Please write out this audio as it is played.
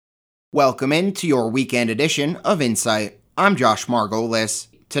Welcome into your weekend edition of Insight. I'm Josh Margolis.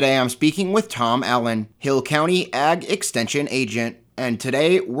 Today I'm speaking with Tom Allen, Hill County Ag Extension Agent, and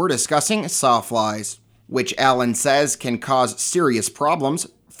today we're discussing sawflies, which Allen says can cause serious problems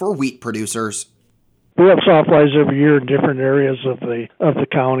for wheat producers. We have sawflies every year in different areas of the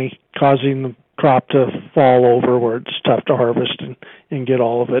county, causing the crop to fall over where it's tough to harvest and get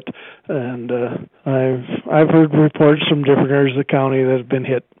all of it. And I've heard reports from different areas of the county that have been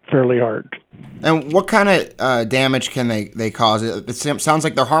hit fairly hard. And what kind of damage can they cause? It sounds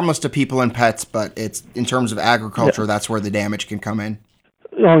like they're harmless to people and pets, but it's in terms of agriculture, That's where the damage can come in.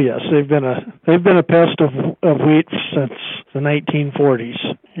 Oh yes, they've been a pest of wheat since the 1940s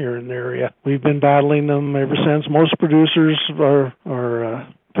here in the area. We've been battling them ever since. Most producers are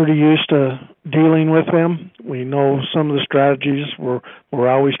pretty used to dealing with them. We know some of the strategies. We're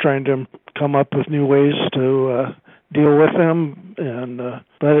always trying to come up with new ways to deal with them,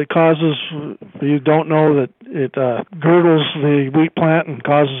 but it causes, you don't know that it girdles the wheat plant and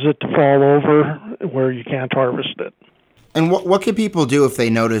causes it to fall over where you can't harvest it. And what can people do if they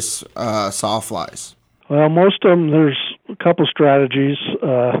notice sawflies? Well, most of them, there's a couple strategies.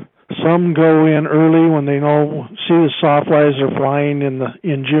 Some go in early when they see the sawflies are flying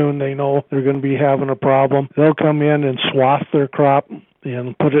in June. They know they're going to be having a problem. They'll come in and swath their crop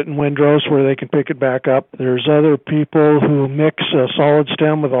and put it in windrows where they can pick it back up. There's other people who mix a solid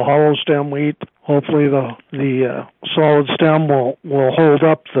stem with a hollow stem wheat. Hopefully the solid stem will hold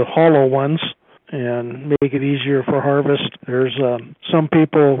up the hollow ones and make it easier for harvest. There's some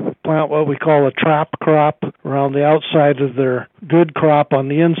people plant what we call a trap crop around the outside of their good crop on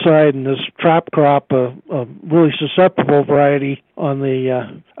the inside, and this trap crop, a really susceptible variety on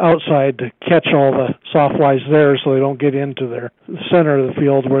the outside to catch all the sawflies there so they don't get into the center of the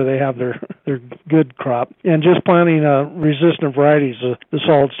field where they have their good crop. And just planting resistant varieties, the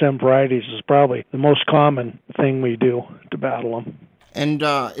solid stem varieties, is probably the most common thing we do to battle them. And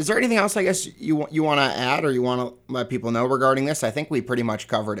is there anything else, I guess, you want to add or you want to let people know regarding this? I think we pretty much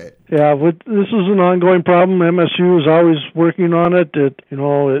covered it. Yeah, this is an ongoing problem. MSU is always working on it.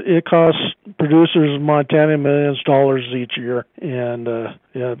 It costs producers in Montana millions of dollars each year. And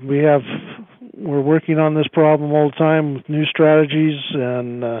we're working on this problem all the time with new strategies,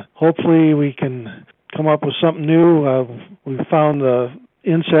 and hopefully we can come up with something new. We found the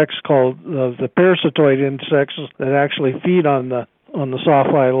insects called the parasitoid insects that actually feed on the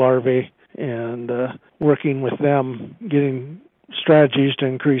sawfly larvae, and working with them, getting strategies to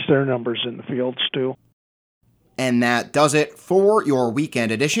increase their numbers in the fields too. And that does it for your weekend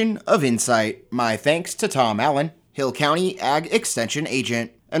edition of Insight. My thanks to Tom Allen, Hill County Ag Extension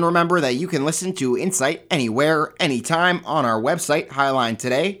Agent. And remember that you can listen to Insight anywhere, anytime on our website,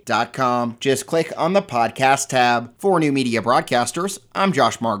 highlinetoday.com. Just click on the podcast tab. For New Media Broadcasters, I'm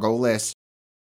Josh Margolis.